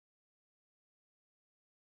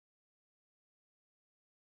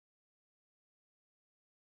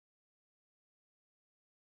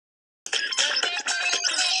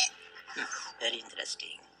Very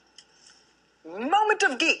interesting. Moment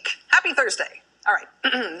of Geek. Happy Thursday. All right,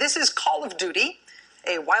 this is Call of Duty,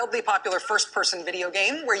 a wildly popular first-person video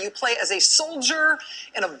game where you play as a soldier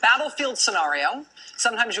in a battlefield scenario.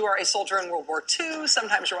 Sometimes you are a soldier in World War II,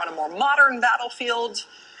 sometimes you're on a more modern battlefield.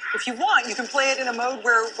 If you want, you can play it in a mode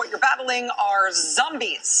where what you're battling are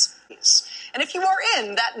zombies. And if you are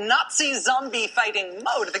in that Nazi zombie fighting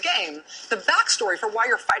mode of the game, the backstory for why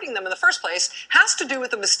you're fighting them in the first place has to do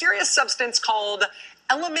with a mysterious substance called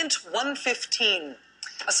Element 115,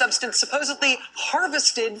 a substance supposedly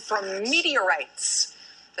harvested from meteorites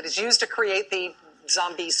that is used to create the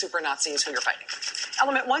zombie super Nazis who you're fighting.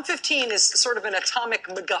 Element 115 is sort of an atomic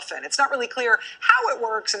MacGuffin. It's not really clear how it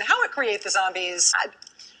works and how it creates the zombies.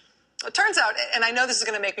 It turns out, and I know this is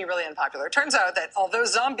going to make me really unpopular, it turns out that although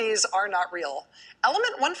zombies are not real,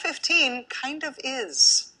 Element 115 kind of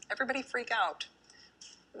is. Everybody freak out.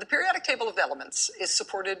 The periodic table of elements is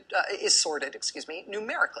sorted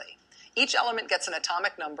numerically. Each element gets an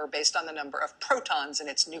atomic number based on the number of protons in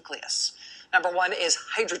its nucleus. Number 1 is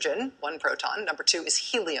hydrogen, 1 proton. Number 2 is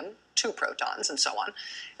helium, 2 protons, and so on.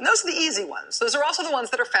 And those are the easy ones. Those are also the ones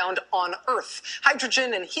that are found on Earth.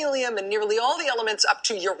 Hydrogen and helium and nearly all the elements up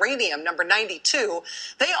to uranium, number 92,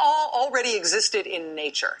 they all already existed in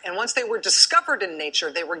nature. And once they were discovered in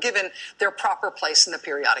nature, they were given their proper place in the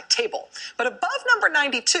periodic table. But above number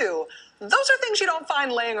 92, those are things you don't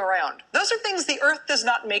find laying around. Those are things the Earth does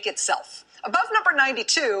not make itself. Above number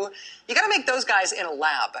 92, you got to make those guys in a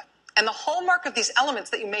lab. And the hallmark of these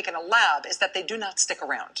elements that you make in a lab is that they do not stick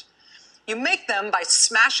around. You make them by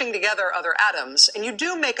smashing together other atoms, and you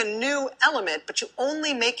do make a new element, but you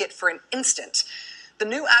only make it for an instant. The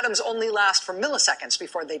new atoms only last for milliseconds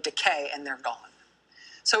before they decay and they're gone.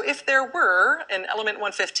 So if there were an element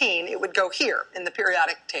 115, it would go here in the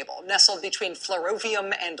periodic table, nestled between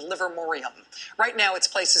flerovium and livermorium. Right now, its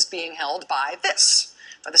place is being held by this,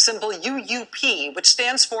 by the symbol UUP, which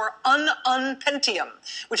stands for unpentium,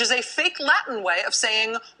 which is a fake Latin way of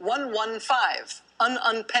saying 115,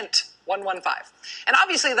 unpent 115. And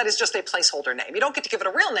obviously that is just a placeholder name. You don't get to give it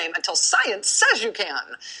a real name until science says you can.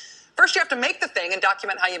 First, you have to make the thing and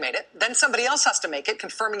document how you made it. Then somebody else has to make it,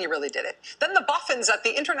 confirming you really did it. Then the boffins at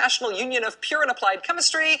the International Union of Pure and Applied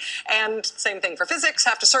Chemistry, and same thing for physics,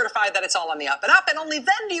 have to certify that it's all on the up and up, and only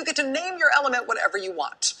then do you get to name your element whatever you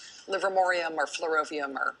want. Livermorium or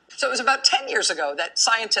flerovium or... So it was about 10 years ago that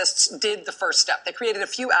scientists did the first step. They created a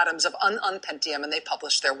few atoms of unpentium and they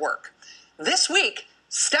published their work. This week,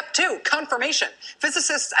 step 2, confirmation.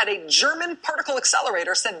 Physicists at a German particle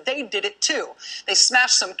accelerator said they did it too. They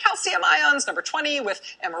smashed some calcium ions, number 20, with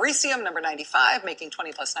americium, number 95, making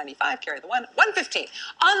 20 plus 95, carry the 1, 115.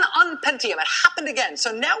 Unpentium, it happened again.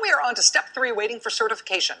 So now we are on to step 3, waiting for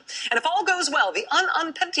certification. And if all goes well, the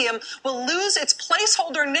unpentium will lose its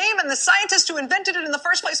placeholder name, and the scientist who invented it in the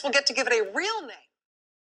first place will get to give it a real name.